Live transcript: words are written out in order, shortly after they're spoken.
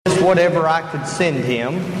just whatever I could send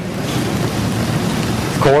him.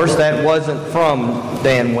 Of course, that wasn't from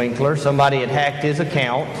Dan Winkler. Somebody had hacked his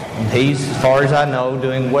account, and he's, as far as I know,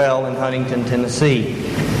 doing well in Huntington, Tennessee.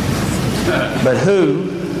 But who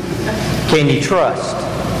can you trust?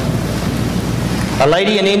 A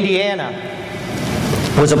lady in Indiana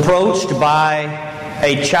was approached by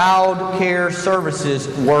a child care services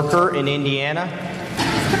worker in Indiana,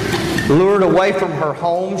 lured away from her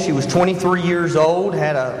home. She was 23 years old,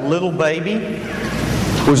 had a little baby,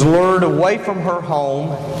 was lured away from her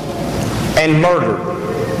home and murdered.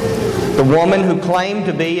 The woman who claimed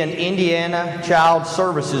to be an Indiana child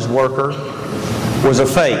services worker was a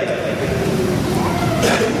fake.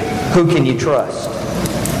 Who can you trust?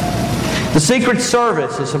 The Secret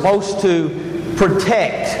Service is supposed to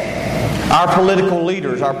protect our political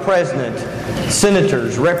leaders, our president,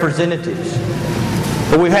 senators, representatives.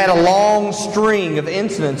 But we've had a long string of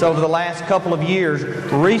incidents over the last couple of years.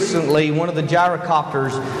 Recently, one of the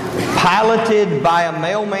gyrocopters, piloted by a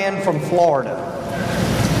mailman from Florida,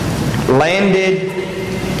 landed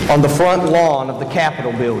on the front lawn of the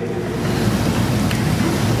Capitol building.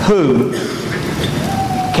 Who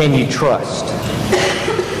can you trust?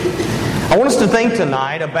 I want us to think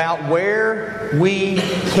tonight about where we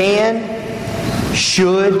can,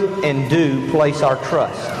 should, and do place our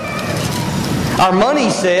trust. Our money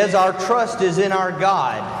says our trust is in our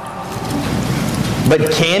God.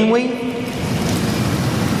 But can we?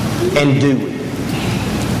 And do we?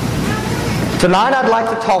 Tonight I'd like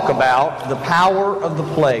to talk about the power of the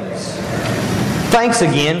plagues. Thanks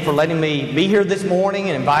again for letting me be here this morning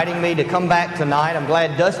and inviting me to come back tonight. I'm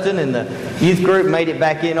glad Dustin and the youth group made it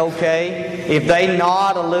back in okay. If they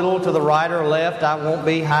nod a little to the right or left, I won't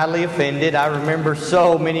be highly offended. I remember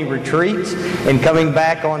so many retreats and coming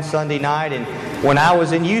back on Sunday night. And when I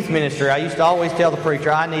was in youth ministry, I used to always tell the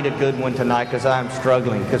preacher, I need a good one tonight because I'm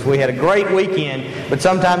struggling. Because we had a great weekend, but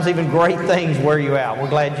sometimes even great things wear you out. We're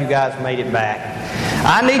glad you guys made it back.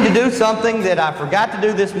 I need to do something that I forgot to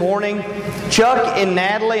do this morning. Chuck and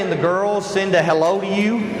Natalie and the girls send a hello to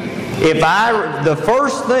you. The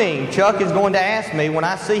first thing Chuck is going to ask me when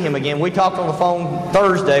I see him again, we talked on the phone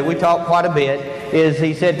Thursday, we talked quite a bit, is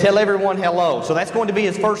he said, tell everyone hello. So that's going to be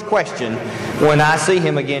his first question when I see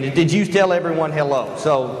him again. Did you tell everyone hello?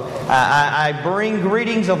 So I bring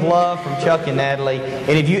greetings of love from Chuck and Natalie.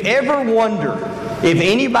 And if you ever wonder if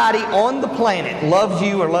anybody on the planet loves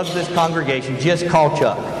you or loves this congregation, just call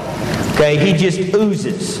Chuck. Okay, he just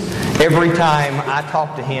oozes every time I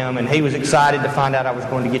talk to him, and he was excited to find out I was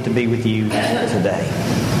going to get to be with you today.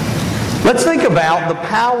 Let's think about the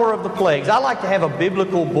power of the plagues. I like to have a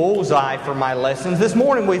biblical bullseye for my lessons. This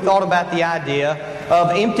morning we thought about the idea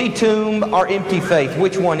of empty tomb or empty faith.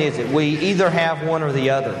 Which one is it? We either have one or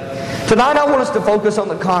the other. Tonight I want us to focus on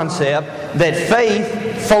the concept that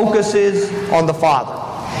faith focuses on the Father.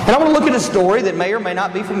 And I want to look at a story that may or may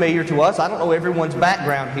not be familiar to us. I don't know everyone's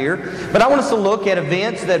background here. But I want us to look at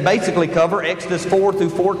events that basically cover Exodus 4 through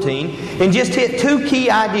 14 and just hit two key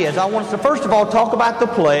ideas. I want us to first of all talk about the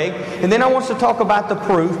plague, and then I want us to talk about the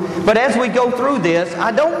proof. But as we go through this,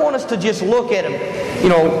 I don't want us to just look at a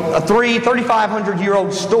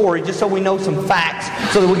 3,500-year-old story just so we know some facts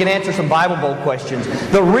so that we can answer some Bible Bowl questions.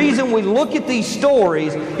 The reason we look at these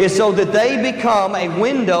stories is so that they become a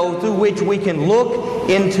window through which we can look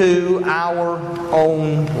into our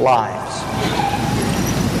own lives.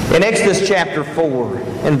 In Exodus chapter 4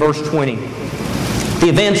 and verse 20, the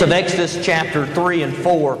events of Exodus chapter 3 and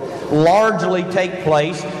 4 largely take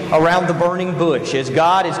place around the burning bush as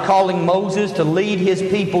God is calling Moses to lead his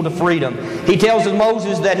people to freedom. He tells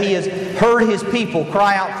Moses that he has heard his people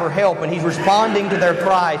cry out for help, and he's responding to their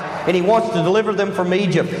cries, and he wants to deliver them from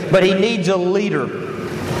Egypt, but he needs a leader.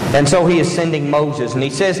 And so he is sending Moses, and he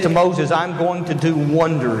says to Moses, I'm going to do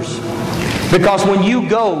wonders. Because when you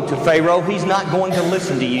go to Pharaoh, he's not going to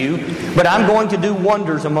listen to you, but I'm going to do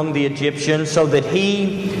wonders among the Egyptians so that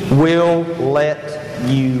he will let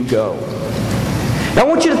you go. Now I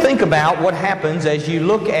want you to think about what happens as you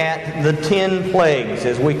look at the 10 plagues,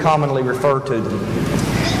 as we commonly refer to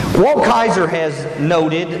them. Walt Kaiser has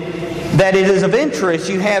noted that it is of interest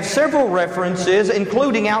you have several references,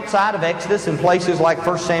 including outside of Exodus in places like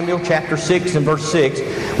 1 Samuel chapter 6 and verse 6,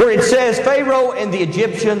 where it says Pharaoh and the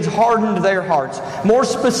Egyptians hardened their hearts. More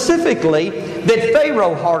specifically, that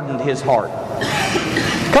Pharaoh hardened his heart.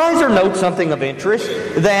 Kaiser notes something of interest,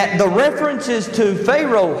 that the references to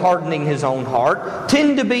Pharaoh hardening his own heart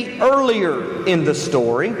tend to be earlier in the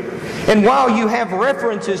story. And while you have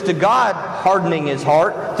references to God hardening his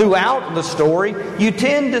heart throughout the story, you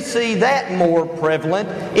tend to see that more prevalent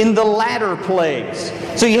in the latter plagues.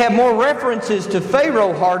 So you have more references to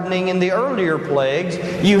Pharaoh hardening in the earlier plagues.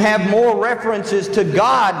 You have more references to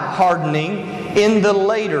God hardening in the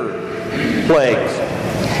later plagues.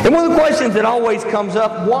 And one of the questions that always comes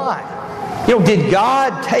up, why? Did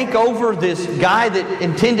God take over this guy that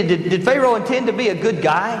did Pharaoh intend to be a good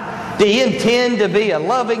guy? Did he intend to be a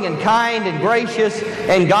loving and kind and gracious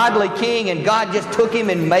and godly king, and God just took him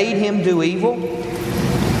and made him do evil?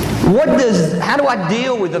 How do I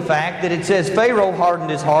deal with the fact that it says Pharaoh hardened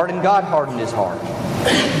his heart and God hardened his heart?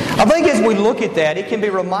 I think as we look at that, it can be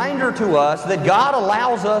a reminder to us that God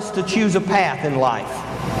allows us to choose a path in life.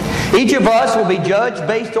 Each of us will be judged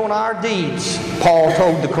based on our deeds, Paul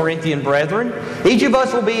told the Corinthian brethren. Each of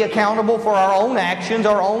us will be accountable for our own actions,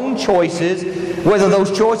 our own choices, whether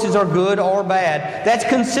those choices are good or bad. That's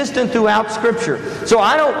consistent throughout Scripture. So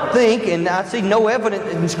I don't think, and I see no evidence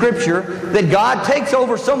in Scripture, that God takes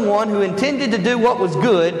over someone who intended to do what was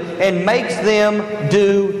good and makes them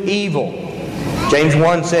do evil. James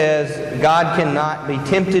 1 says, God cannot be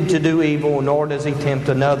tempted to do evil, nor does He tempt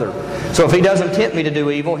another. So if He doesn't tempt me to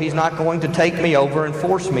do evil, He's not going to take me over and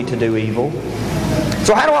force me to do evil.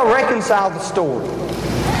 So how do I reconcile the story?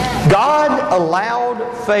 God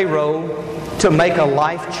allowed Pharaoh to make a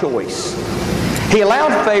life choice. He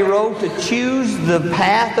allowed Pharaoh to choose the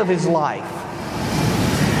path of his life.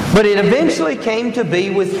 But it eventually came to be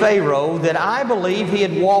with Pharaoh that I believe he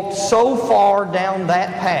had walked so far down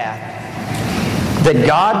that path that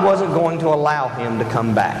God wasn't going to allow him to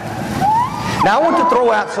come back. Now I want to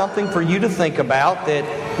throw out something for you to think about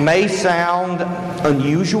that may sound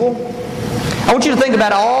unusual. I want you to think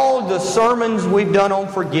about all the sermons we've done on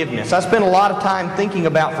forgiveness. I spent a lot of time thinking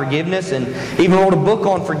about forgiveness and even wrote a book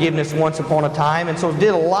on forgiveness once upon a time, and so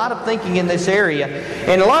did a lot of thinking in this area.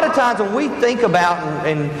 And a lot of times when we think about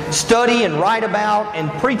and study and write about and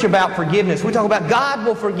preach about forgiveness, we talk about God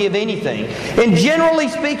will forgive anything. And generally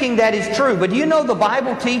speaking, that is true. But do you know the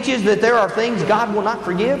Bible teaches that there are things God will not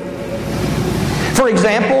forgive? For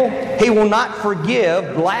example, He will not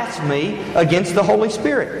forgive blasphemy against the Holy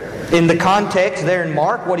Spirit. In the context there in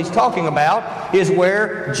Mark, what he's talking about is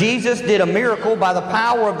where Jesus did a miracle by the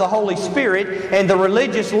power of the Holy Spirit, and the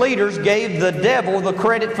religious leaders gave the devil the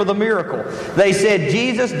credit for the miracle. They said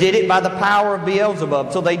Jesus did it by the power of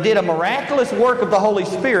Beelzebub. So they did a miraculous work of the Holy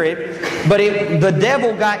Spirit, but the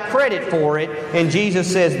devil got credit for it, and Jesus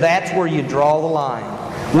says that's where you draw the line.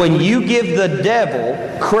 When you give the devil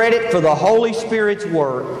credit for the Holy Spirit's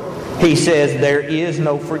work, He says there is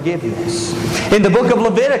no forgiveness. In the book of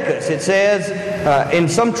Leviticus, it says, in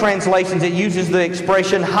some translations it uses the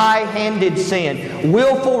expression high-handed sin,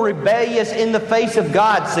 willful, rebellious, in the face of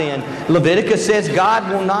God sin. Leviticus says God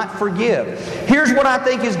will not forgive. Here's what I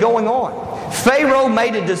think is going on. Pharaoh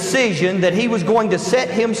made a decision that he was going to set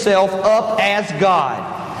himself up as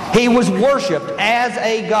God. He was worshipped as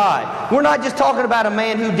a god. We're not just talking about a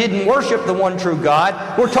man who didn't worship the one true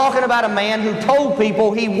God. We're talking about a man who told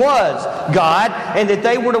people he was God and that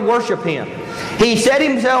they were to worship Him. He set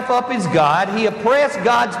himself up as God. He oppressed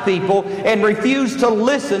God's people and refused to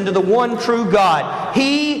listen to the one true God.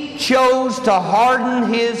 He chose to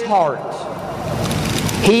harden his heart.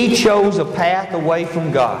 He chose a path away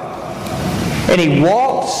from God. And he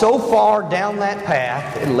walked so far down that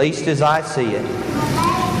path, at least as I see it,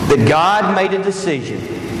 that God made a decision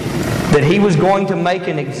that He was going to make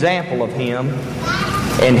an example of him,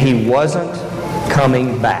 and he wasn't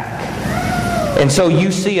coming back. And so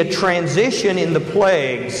you see a transition in the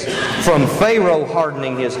plagues from Pharaoh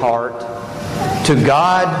hardening his heart to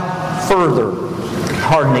God further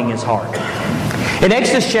hardening his heart. In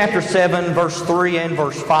Exodus chapter 7, verse 3 and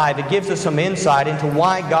verse 5, it gives us some insight into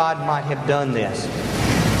why God might have done this.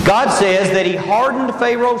 God says that He hardened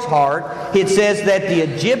Pharaoh's heart. It says that the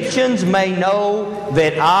Egyptians may know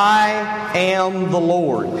that I am the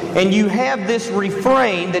Lord. And you have this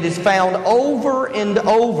refrain that is found over and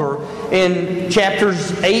over in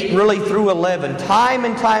chapters 8 really through 11. Time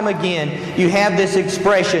and time again, you have this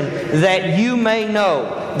expression, that you may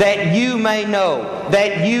know, that you may know,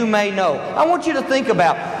 that you may know. I want you to think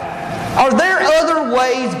about, are there other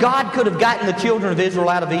ways God could have gotten the children of Israel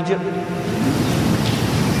out of Egypt?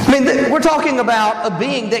 I mean, we're talking about a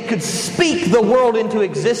being that could speak the world into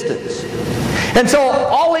existence. And so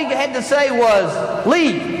all He had to say was,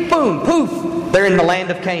 leave, boom, poof, they're in the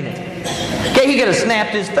land of Canaan. Okay, he could have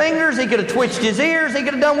snapped his fingers, he could have twitched his ears, he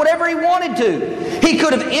could have done whatever he wanted to. He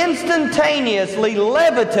could have instantaneously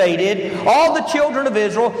levitated all the children of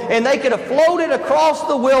Israel, and they could have floated across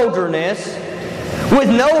the wilderness with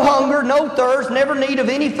no hunger, no thirst, never need of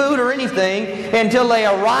any food or anything until they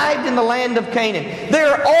arrived in the land of Canaan. There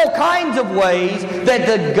are all kinds of ways that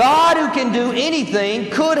the God who can do anything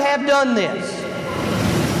could have done this.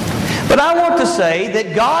 But I want to say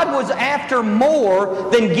that God was after more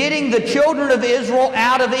than getting the children of Israel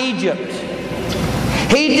out of Egypt.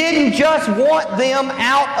 He didn't just want them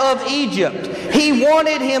out of Egypt. He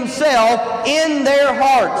wanted Himself in their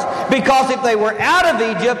hearts. Because if they were out of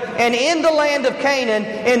Egypt and in the land of Canaan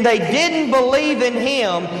and they didn't believe in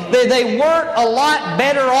Him, then they weren't a lot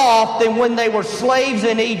better off than when they were slaves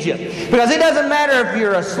in Egypt. Because it doesn't matter if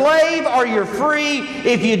you're a slave or you're free,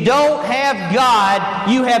 if you don't have God,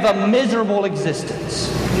 you have a miserable existence.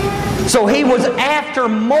 So He was after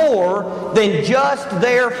more than just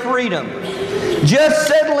their freedom. Just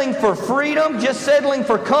settling for freedom, just settling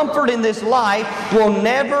for comfort in this life will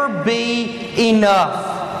never be enough.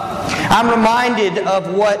 I'm reminded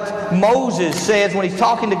of what Moses says when he's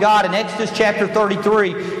talking to God in Exodus chapter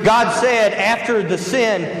 33. God said after the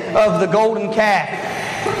sin of the golden calf,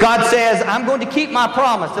 God says, I'm going to keep my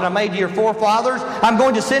promise that I made to your forefathers. I'm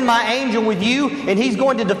going to send my angel with you, and he's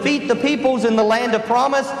going to defeat the peoples in the land of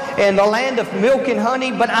promise and the land of milk and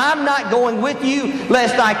honey. But I'm not going with you,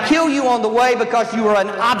 lest I kill you on the way because you are an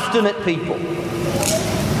obstinate people.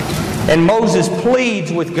 And Moses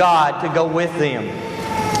pleads with God to go with them.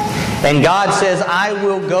 And God says, I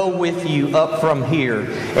will go with you up from here.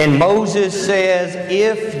 And Moses says,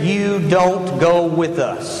 if you don't go with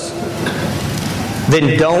us,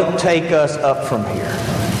 then don't take us up from here.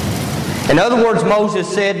 In other words, Moses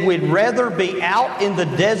said, we'd rather be out in the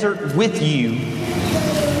desert with you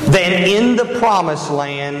than in the promised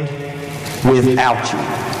land without you.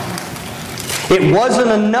 It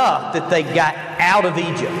wasn't enough that they got out of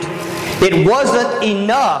Egypt. It wasn't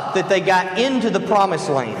enough that they got into the promised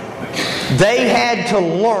land. They had to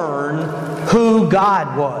learn who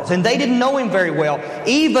God was. And they didn't know Him very well.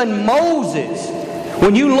 Even Moses,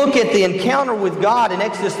 when you look at the encounter with God in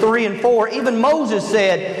Exodus 3 and 4, even Moses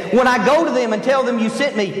said, when I go to them and tell them you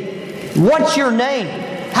sent me, what's your name?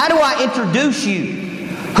 How do I introduce you?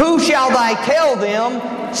 Who shall I tell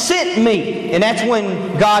them sent me? And that's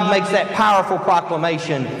when God makes that powerful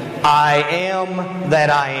proclamation, I am that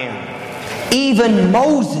I am. Even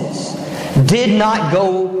Moses did not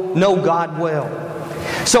know God well.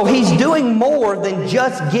 So He's doing more than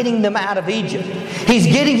just getting them out of Egypt. He's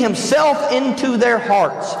getting Himself into their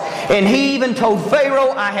hearts. And He even told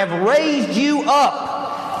Pharaoh, I have raised you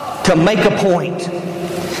up to make a point.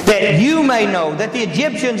 That you may know, that the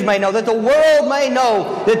Egyptians may know, that the world may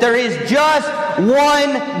know that there is just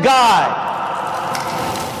one God.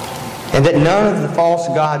 And that none of the false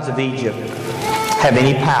gods of Egypt have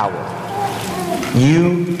any power.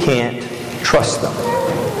 You can't trust them.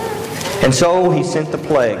 And so He sent the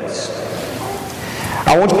plagues.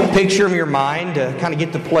 I want you to picture in your mind, to kind of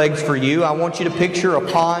get the plagues for you, I want you to picture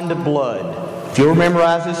a pond of blood. If you'll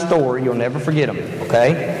memorize this story, you'll never forget them,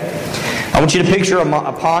 okay? I want you to picture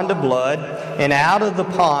a pond of blood, and out of the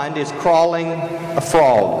pond is crawling a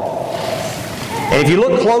frog. And if you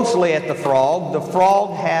look closely at the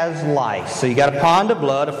frog has lice. So you got a pond of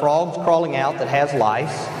blood, a frog's crawling out that has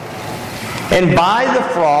lice. And by the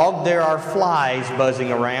frog, there are flies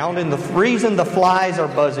buzzing around. And the reason the flies are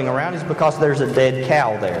buzzing around is because there's a dead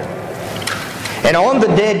cow there. And on the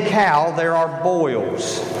dead cow, there are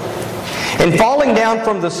boils. And falling down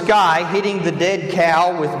from the sky, hitting the dead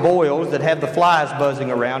cow with boils that have the flies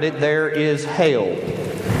buzzing around it, there is hail.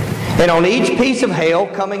 And on each piece of hail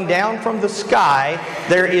coming down from the sky,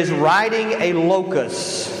 there is riding a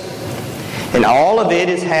locust. And all of it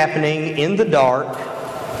is happening in the dark,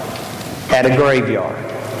 at a graveyard.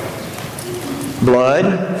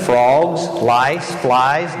 Blood, frogs, lice,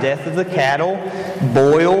 flies, death of the cattle,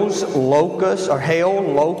 boils, locusts, or hail,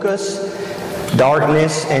 locusts,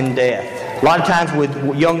 darkness, and death. A lot of times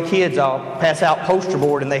with young kids, I'll pass out poster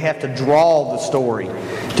board and they have to draw the story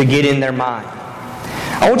to get in their mind.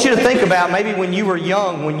 I want you to think about maybe when you were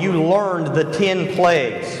young, when you learned the 10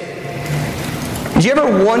 plagues. Did you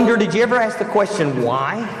ever wonder, did you ever ask the question,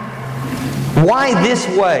 why? Why this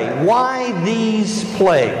way? Why these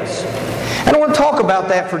plagues? And I want to talk about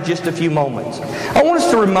that for just a few moments. I want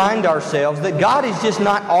us to remind ourselves that God is just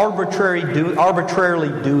not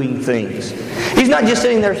arbitrarily doing things. He's not just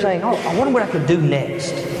sitting there saying, oh, I wonder what I could do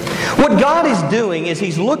next. What God is doing is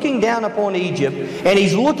He's looking down upon Egypt and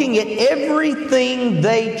He's looking at everything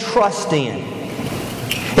they trust in.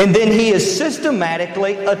 And then he is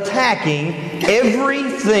systematically attacking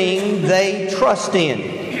everything they trust in.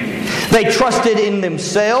 They trusted in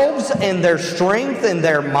themselves and their strength and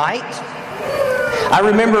their might. I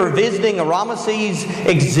remember visiting a Ramesses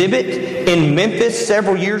exhibit in Memphis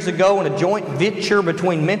several years ago in a joint venture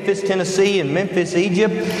between Memphis, Tennessee and Memphis,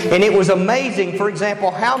 Egypt. And it was amazing, for example,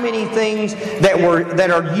 how many things that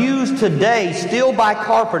are used today still by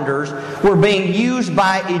carpenters were being used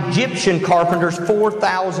by Egyptian carpenters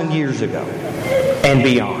 4,000 years ago and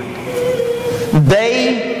beyond.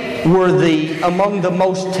 They were among the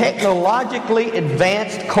most technologically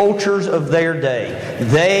advanced cultures of their day.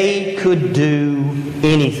 They could do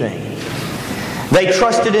anything. They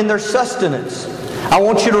trusted in their sustenance. I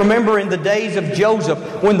want you to remember in the days of Joseph,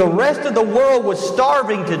 when the rest of the world was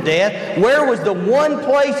starving to death, where was the one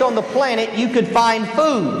place on the planet you could find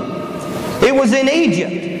food? It was in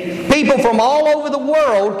Egypt. People from all over the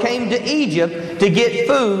world came to Egypt to get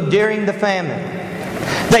food during the famine.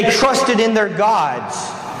 They trusted in their gods.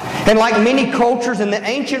 And like many cultures in the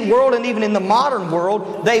ancient world and even in the modern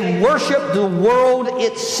world, they worshiped the world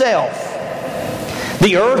itself.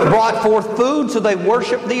 The earth brought forth food, so they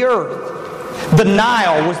worshiped the earth. The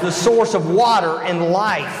Nile was the source of water and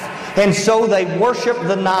life, and so they worshiped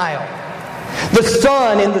the Nile. The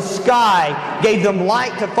sun in the sky gave them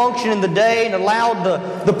light to function in the day and allowed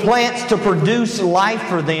the plants to produce life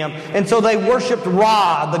for them, and so they worshiped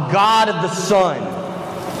Ra, the god of the sun.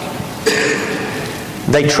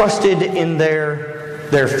 They trusted in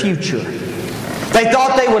their future. They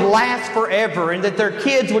thought they would last forever and that their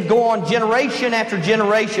kids would go on generation after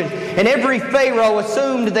generation. And every Pharaoh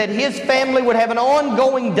assumed that his family would have an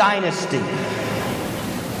ongoing dynasty.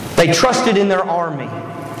 They trusted in their army,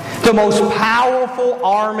 the most powerful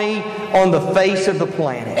army on the face of the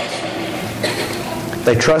planet.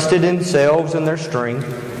 They trusted in themselves and their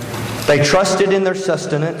strength. They trusted in their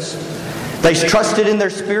sustenance. They trusted in their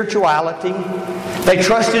spirituality. They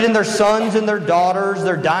trusted in their sons and their daughters,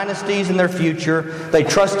 their dynasties and their future. They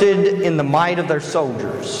trusted in the might of their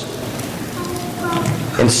soldiers.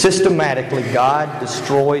 And systematically, God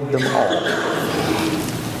destroyed them all.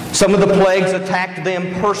 Some of the plagues attacked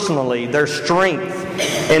them personally, their strength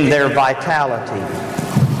and their vitality.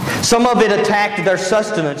 Some of it attacked their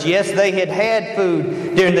sustenance. Yes, they had had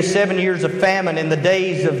food during the 7 years of famine in the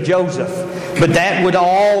days of Joseph, but that would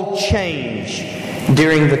all change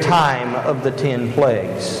during the time of the 10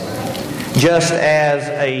 plagues. Just as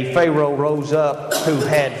a Pharaoh rose up who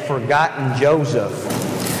had forgotten Joseph,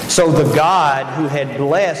 so the God who had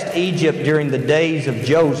blessed Egypt during the days of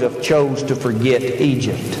Joseph chose to forget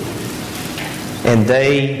Egypt. And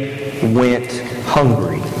they went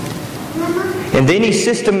hungry. And then he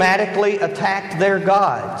systematically attacked their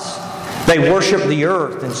gods. They worshiped the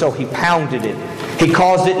earth, and so he pounded it. He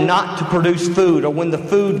caused it not to produce food, or when the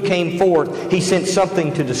food came forth, he sent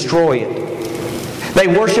something to destroy it. They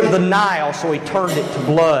worshiped the Nile, so he turned it to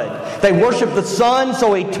blood. They worshiped the sun,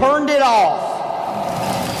 so he turned it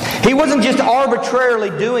off. He wasn't just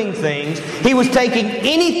arbitrarily doing things. He was taking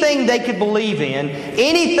anything they could believe in,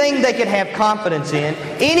 anything they could have confidence in,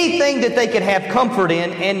 anything that they could have comfort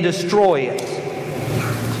in, and destroy it.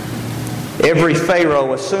 Every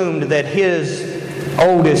Pharaoh assumed that his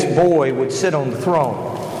oldest boy would sit on the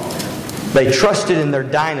throne. They trusted in their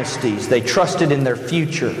dynasties. They trusted in their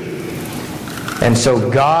future. And so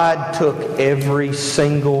God took every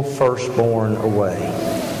single firstborn away.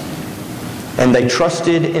 And they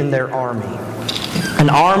trusted in their army. An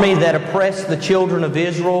army that oppressed the children of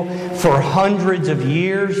Israel for hundreds of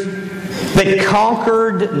years, that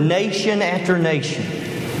conquered nation after nation,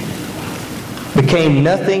 became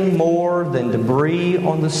nothing more than debris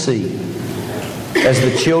on the sea as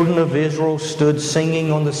the children of Israel stood singing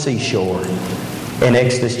on the seashore in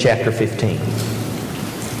Exodus chapter 15.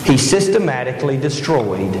 He systematically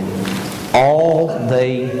destroyed all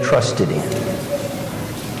they trusted in.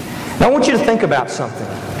 Now I want you to think about something.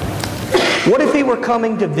 What if he were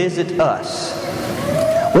coming to visit us?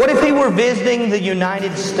 What if he were visiting the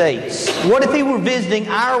United States? What if he were visiting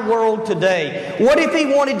our world today? What if he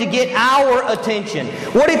wanted to get our attention?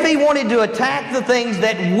 What if he wanted to attack the things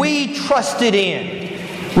that we trusted in?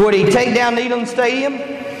 Would he take down Neyland Stadium?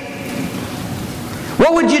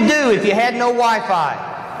 What would you do if you had no Wi-Fi?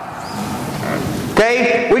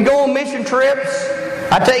 Okay, we go on mission trips.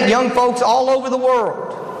 I take young folks all over the world.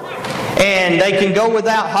 And they can go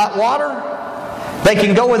without hot water. They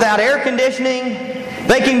can go without air conditioning.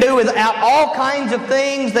 They can do without all kinds of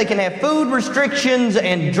things. They can have food restrictions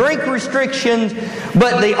and drink restrictions.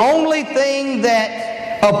 But the only thing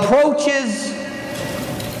that approaches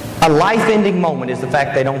a life-ending moment is the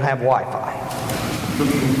fact they don't have Wi-Fi.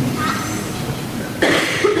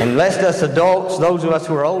 And lest us adults, those of us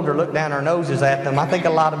who are older, look down our noses at them, I think a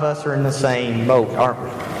lot of us are in the same boat, aren't we?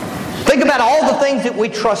 Think about all the things that we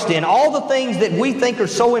trust in, all the things that we think are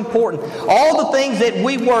so important, all the things that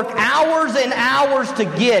we work hours and hours to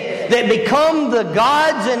get that become the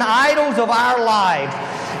gods and idols of our lives.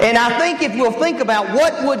 And I think if we'll think about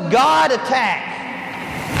what would God attack?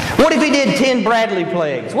 What if He did 10 Bradley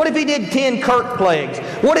plagues? What if He did 10 Kirk plagues?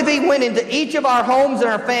 What if He went into each of our homes and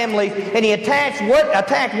our families and He attacked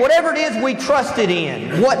whatever it is we trusted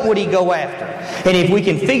in? What would He go after? And if we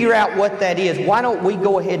can figure out what that is, why don't we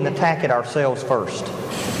go ahead and attack it ourselves first?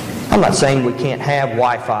 I'm not saying we can't have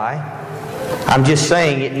Wi-Fi. I'm just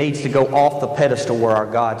saying it needs to go off the pedestal where our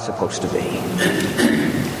God's supposed to be.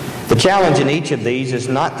 The challenge in each of these is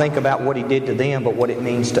not think about what He did to them, but what it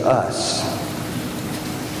means to us.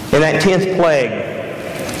 In that 10th plague,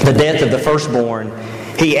 the death of the firstborn,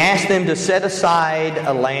 He asked them to set aside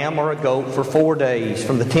a lamb or a goat for 4 days,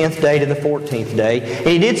 from the 10th day to the 14th day. And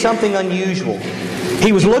He did something unusual.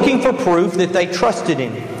 He was looking for proof that they trusted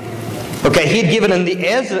in Him. Okay, He had given them the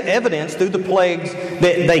evidence through the plagues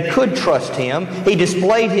that they could trust Him. He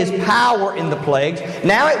displayed His power in the plagues.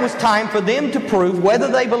 Now it was time for them to prove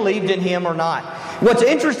whether they believed in Him or not. What's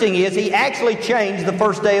interesting is He actually changed the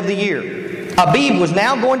first day of the year. Abib was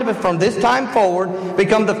now going to, from this time forward,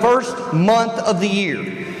 become the first month of the year,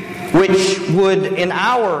 which would, in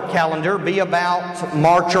our calendar, be about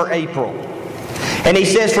March or April. And He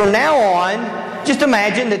says, from now on, just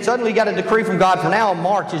imagine that suddenly you got a decree from God, from now on,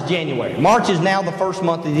 March is January. March is now the first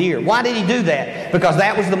month of the year. Why did He do that? Because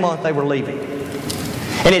that was the month they were leaving.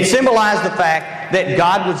 And it symbolized the fact that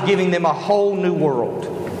God was giving them a whole new world,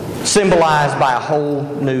 symbolized by a whole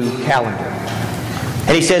new calendar.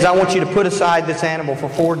 And He says, I want you to put aside this animal for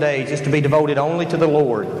 4 days just to be devoted only to the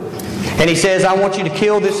Lord. And He says, I want you to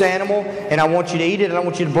kill this animal, and I want you to eat it, and I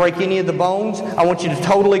want you to break any of the bones. I want you to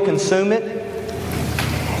totally consume it.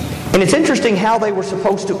 And it's interesting how they were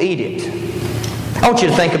supposed to eat it. I want you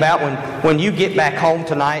to think about when you get back home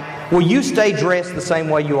tonight, will you stay dressed the same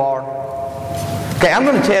way you are? Okay, I'm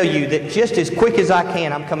going to tell you that just as quick as I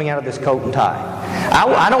can, I'm coming out of this coat and tie.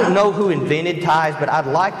 I don't know who invented ties, but I'd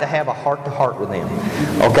like to have a heart-to-heart with them.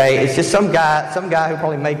 Okay, it's just some guy who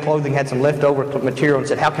probably made clothing, had some leftover material and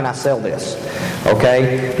said, how can I sell this?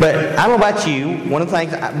 Okay, but I don't know about you, one of the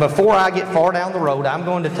things, before I get far down the road, I'm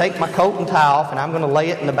going to take my coat and tie off and I'm going to lay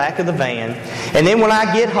it in the back of the van. And then when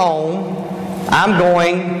I get home, I'm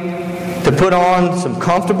going to put on some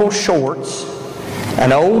comfortable shorts,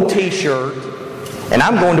 an old t-shirt, and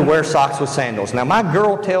I'm going to wear socks with sandals. Now, my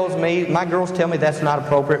girls tell me that's not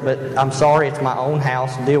appropriate, but I'm sorry, it's my own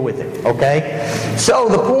house. Deal with it, okay? So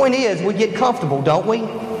the point is, we get comfortable, don't we?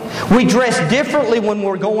 We dress differently when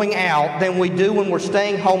we're going out than we do when we're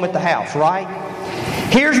staying home at the house, right?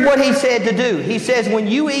 Here's what He said to do. He says, when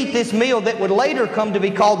you eat this meal that would later come to be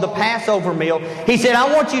called the Passover meal, He said,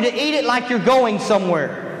 I want you to eat it like you're going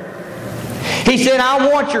somewhere. He said, I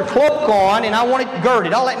want your cloak on and I want it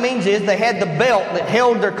girded. All that means is they had the belt that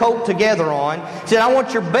held their coat together on. He said, I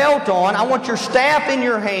want your belt on. I want your staff in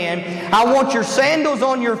your hand. I want your sandals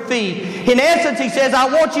on your feet. In essence, He says, I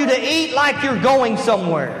want you to eat like you're going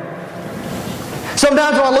somewhere.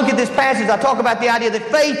 Sometimes when I look at this passage, I talk about the idea that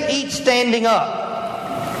faith eats standing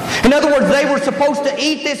up. In other words, they were supposed to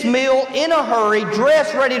eat this meal in a hurry,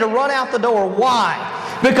 dressed, ready to run out the door. Why?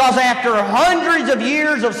 Because after hundreds of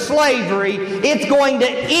years of slavery, it's going to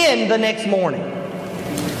end the next morning.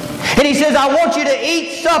 And He says, I want you to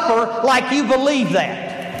eat supper like you believe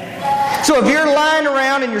that. So if you're lying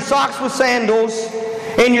around in your socks with sandals,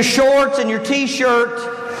 and your shorts and your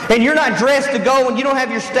t-shirt, and you're not dressed to go and you don't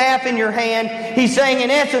have your staff in your hand, He's saying,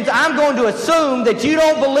 in essence, I'm going to assume that you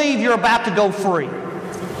don't believe you're about to go free.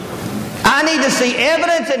 I need to see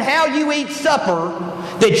evidence in how you eat supper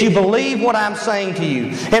that you believe what I'm saying to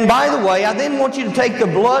you. And by the way, I then want you to take the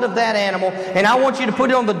blood of that animal and I want you to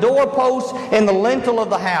put it on the doorpost and the lintel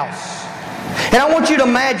of the house. And I want you to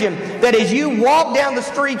imagine that as you walk down the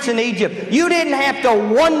streets in Egypt, you didn't have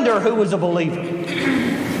to wonder who was a believer.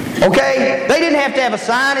 Okay? They didn't have to have a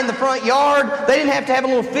sign in the front yard. They didn't have to have a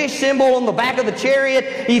little fish symbol on the back of the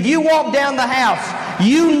chariot. If you walked down the house,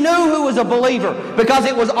 you knew who was a believer because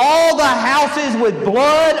it was all the houses with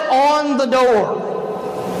blood on the door.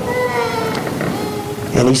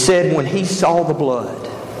 And He said when He saw the blood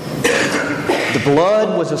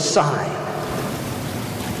was a sign.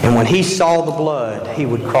 And when He saw the blood, He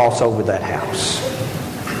would cross over that house.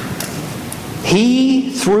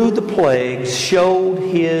 He, through the plagues, showed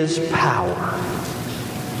His power.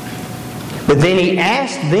 But then He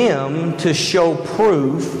asked them to show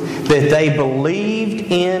proof that they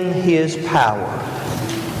believed in His power.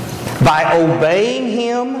 by obeying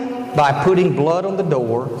Him, by putting blood on the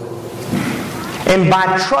door, and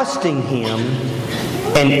by trusting Him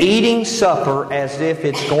and eating supper as if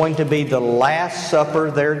it's going to be the last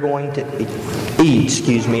supper they're going to eat,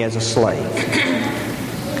 as a slave.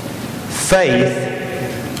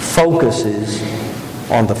 Faith focuses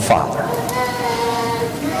on the Father.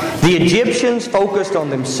 The Egyptians focused on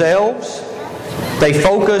themselves. They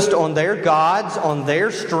focused on their gods, on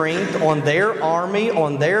their strength, on their army,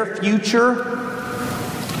 on their future.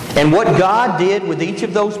 And what God did with each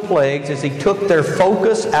of those plagues is He took their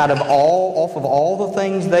focus off of all the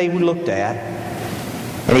things they looked at,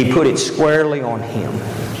 and He put it squarely on Him.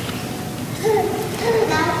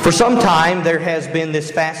 For some time, there has been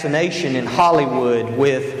this fascination in Hollywood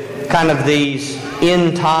with kind of these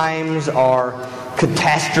end times or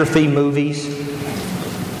catastrophe movies.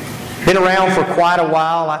 Been around for quite a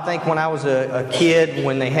while. I think when I was a kid,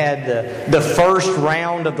 when they had the first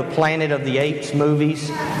round of the Planet of the Apes movies.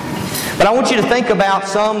 But I want you to think about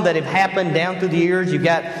some that have happened down through the years. You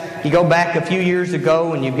go back a few years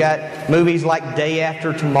ago and you've got movies like Day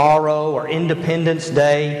After Tomorrow or Independence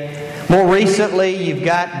Day. More recently, you've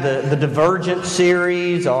got the Divergent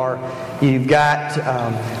series, or you've got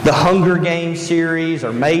the Hunger Games series,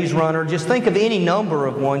 or Maze Runner. Just think of any number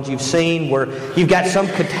of ones you've seen where you've got some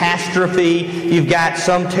catastrophe, you've got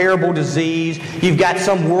some terrible disease, you've got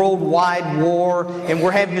some worldwide war, and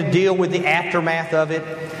we're having to deal with the aftermath of it.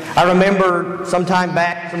 I remember sometime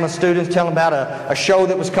back some of the students telling about a show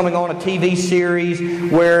that was coming on, a TV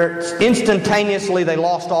series, where instantaneously they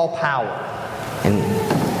lost all power and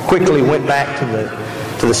quickly went back to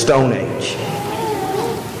the Stone Age.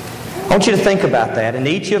 I want you to think about that. In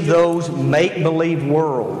each of those make-believe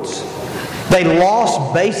worlds, they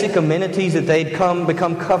lost basic amenities that they'd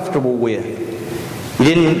become comfortable with. You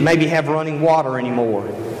didn't maybe have running water anymore.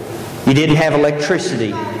 You didn't have electricity.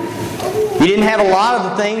 You didn't have a lot of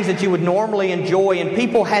the things that you would normally enjoy, and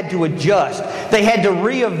people had to adjust. They had to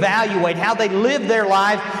reevaluate how they lived their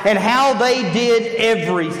lives and how they did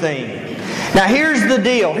everything. Now here's the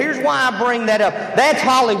deal. Here's why I bring that up. That's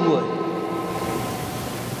Hollywood.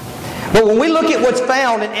 But when we look at what's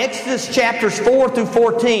found in Exodus chapters 4 through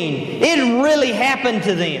 14, it really happened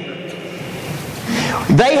to them.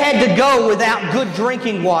 They had to go without good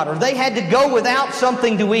drinking water. They had to go without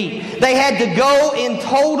something to eat. They had to go in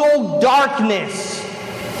total darkness.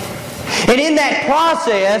 And in that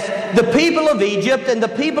process, the people of Egypt and the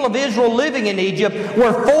people of Israel living in Egypt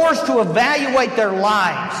were forced to evaluate their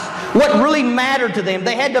lives. What really mattered to them.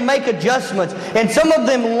 They had to make adjustments. And some of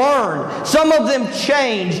them learned. Some of them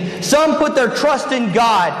changed. Some put their trust in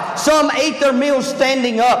God. Some ate their meals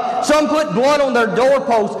standing up. Some put blood on their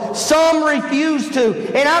doorposts. Some refused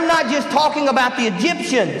to. And I'm not just talking about the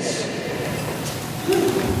Egyptians.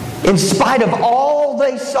 In spite of all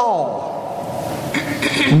they saw,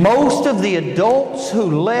 most of the adults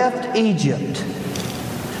who left Egypt,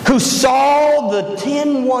 who saw the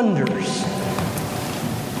 10 wonders,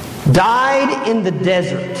 died in the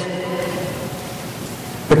desert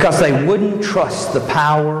because they wouldn't trust the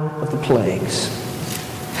power of the plagues.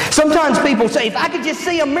 Sometimes people say, if I could just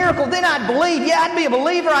see a miracle, then I'd believe. Yeah, I'd be a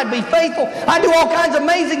believer. I'd be faithful. I'd do all kinds of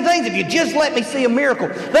amazing things if you just let me see a miracle.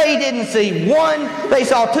 They didn't see one. They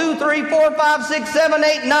saw 2, 3, 4, 5, 6, 7,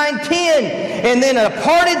 8, 9, 10. And then a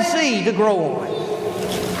parted sea to grow on.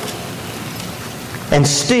 And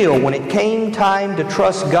still, when it came time to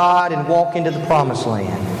trust God and walk into the promised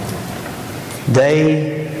land,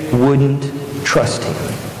 they wouldn't trust Him.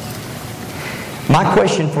 My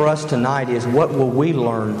question for us tonight is, what will we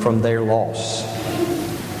learn from their loss?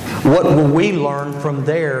 What will we learn from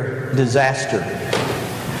their disaster?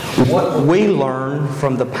 What will we learn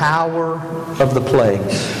from the power of the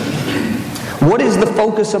plagues? What is the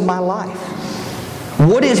focus of my life?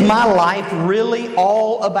 What is my life really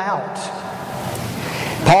all about?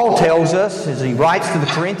 Paul tells us, as he writes to the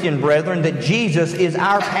Corinthian brethren, that Jesus is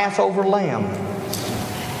our Passover lamb.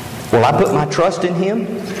 Will I put my trust in Him?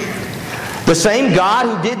 The same God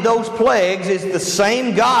who did those plagues is the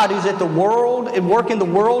same God who's at work in the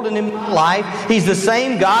world and in my life. He's the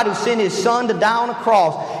same God who sent His Son to die on a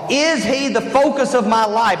cross. Is He the focus of my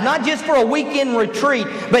life? Not just for a weekend retreat,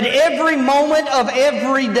 but every moment of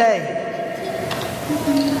every day.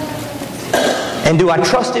 And do I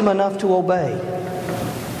trust Him enough to obey?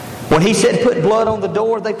 When He said put blood on the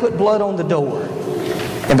door, they put blood on the door.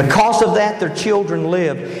 And because of that, their children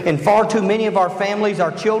lived. And far too many of our families,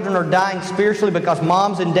 our children are dying spiritually because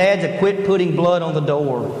moms and dads have quit putting blood on the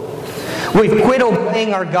door. We've quit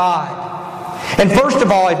obeying our God. And first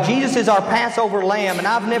of all, if Jesus is our Passover lamb and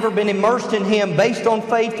I've never been immersed in Him based on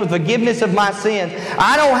faith for forgiveness of my sins,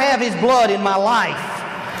 I don't have His blood in my life.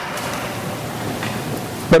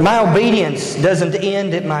 But my obedience doesn't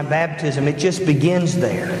end at my baptism. It just begins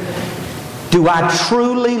there. Do I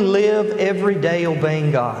truly live every day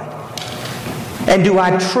obeying God? And do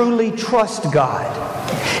I truly trust God?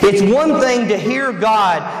 It's one thing to hear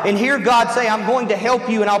God and hear God say, I'm going to help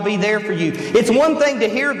you and I'll be there for you. It's one thing to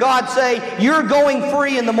hear God say, you're going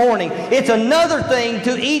free in the morning. It's another thing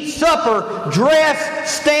to eat supper,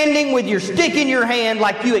 dressed, standing with your stick in your hand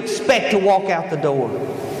like you expect to walk out the door.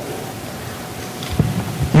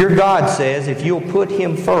 Your God says if you'll put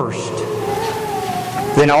Him first,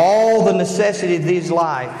 then all the necessity of this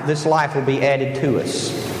life will be added to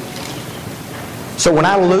us. So when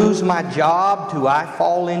I lose my job, do I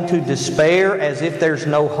fall into despair as if there's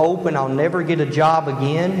no hope and I'll never get a job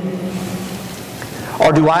again?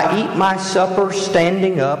 Or do I eat my supper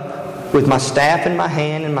standing up with my staff in my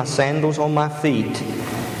hand and my sandals on my feet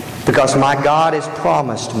because my God has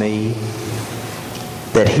promised me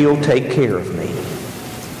that He'll take care of me?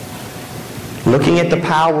 Looking at the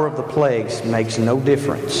power of the plagues makes no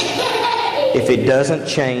difference if it doesn't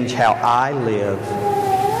change how I live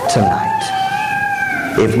tonight.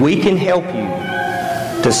 If we can help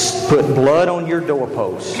you to put blood on your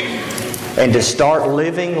doorpost and to start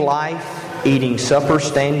living life, eating supper,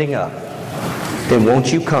 standing up, then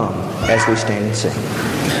won't you come as we stand and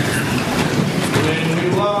sing?